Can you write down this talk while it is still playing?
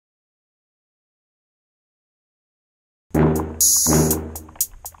Oh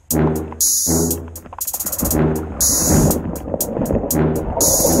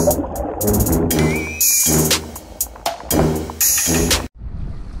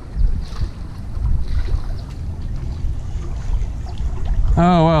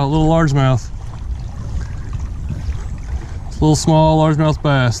wow, a little largemouth. It's a little small largemouth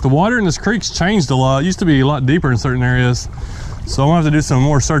bass. The water in this creek's changed a lot. It used to be a lot deeper in certain areas. So I'm gonna have to do some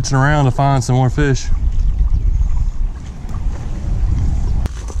more searching around to find some more fish.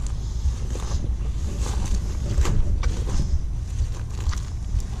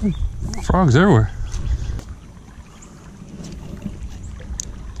 Frogs everywhere.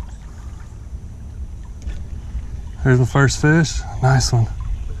 Here's my first fish. Nice one.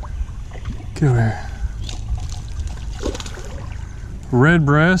 Get over here. Red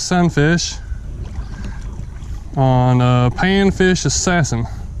breast sunfish on panfish assassin.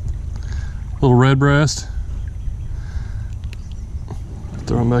 Little red breast.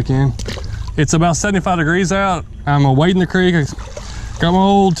 Throw them back in. It's about 75 degrees out. I'm wading the creek. I got my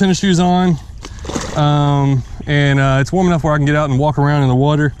old tennis shoes on. It's warm enough where I can get out and walk around in the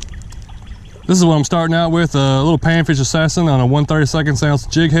water. This is what I'm starting out with, a little panfish assassin on a 1/32 ounce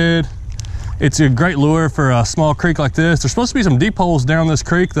jig head. It's a great lure for a small creek like this. There's supposed to be some deep holes down this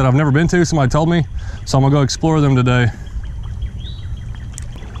creek that I've never been to, somebody told me. So I'm gonna go explore them today.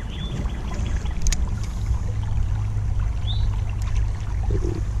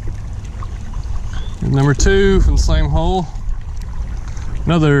 Number 2 from the same hole.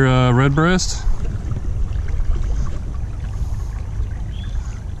 Another red breast.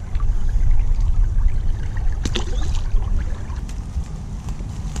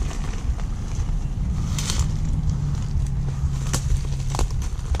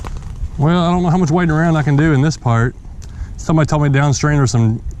 Well, I don't know how much wading around I can do in this part. Somebody told me downstream there's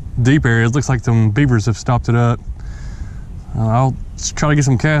some deep areas. Looks like some beavers have stopped it up. I'll try to get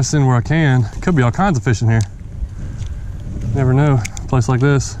some casts in where I can. Could be all kinds of fish in here. Never know, a place like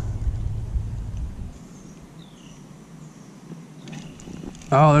this.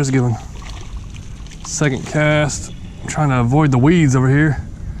 Oh, there's a good one. Second cast. I'm trying to avoid the weeds over here.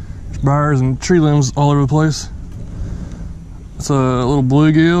 There's briars and tree limbs all over the place. It's a little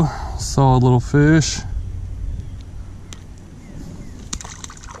bluegill. Solid little fish.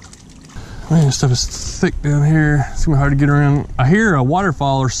 Man, this stuff is thick down here. It's gonna be hard to get around. I hear a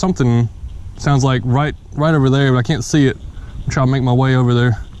waterfall or something. Sounds like right over there, but I can't see it. I'm trying to make my way over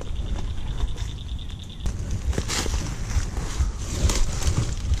there.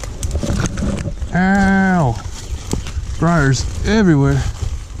 Ow! Briars everywhere.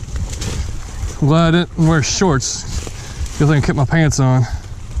 I'm glad I didn't wear shorts. Good thing I kept my pants on.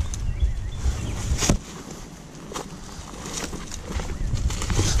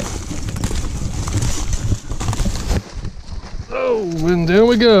 And down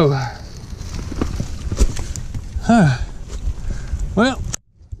we go. Well,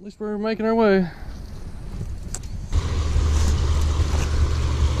 at least we're making our way.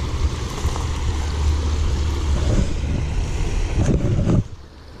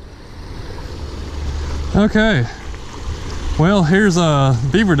 Okay. Well, here's a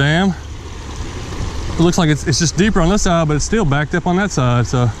beaver dam. It looks like it's just deeper on this side, but it's still backed up on that side.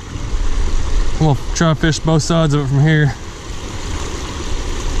 So I'm gonna try to fish both sides of it from here.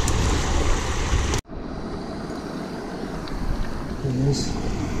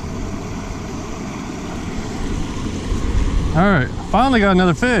 All right, finally got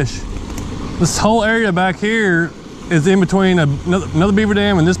another fish. This whole area back here is in between another beaver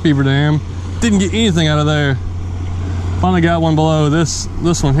dam and this beaver dam. Didn't get anything out of there. Finally got one below this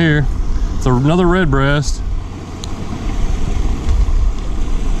one here. It's another red breast.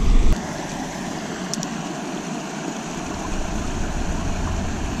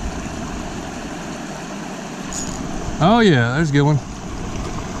 Oh yeah, there's a good one.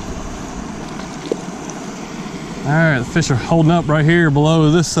 All right, the fish are holding up right here below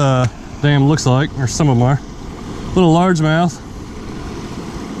this dam, looks like, or some of them are. Little largemouth.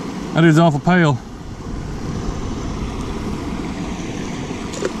 That dude's awful pale.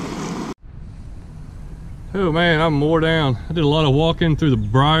 Oh man, I'm wore down. I did a lot of walking through the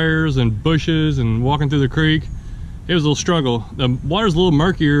briars and bushes and walking through the creek. It was a little struggle. The water's a little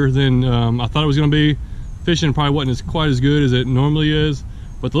murkier than I thought it was gonna be. Fishing probably wasn't quite as good as it normally is.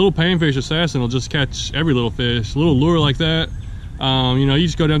 But the little panfish assassin will just catch every little fish. A little lure like that, you know, you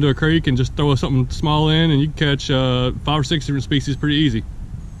just go down to a creek and just throw something small in and you can catch 5 or 6 different species pretty easy.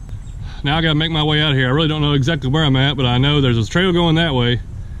 Now I gotta make my way out of here. I really don't know exactly where I'm at, but I know there's a trail going that way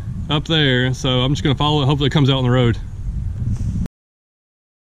up there. So I'm just gonna follow it. Hopefully it comes out on the road.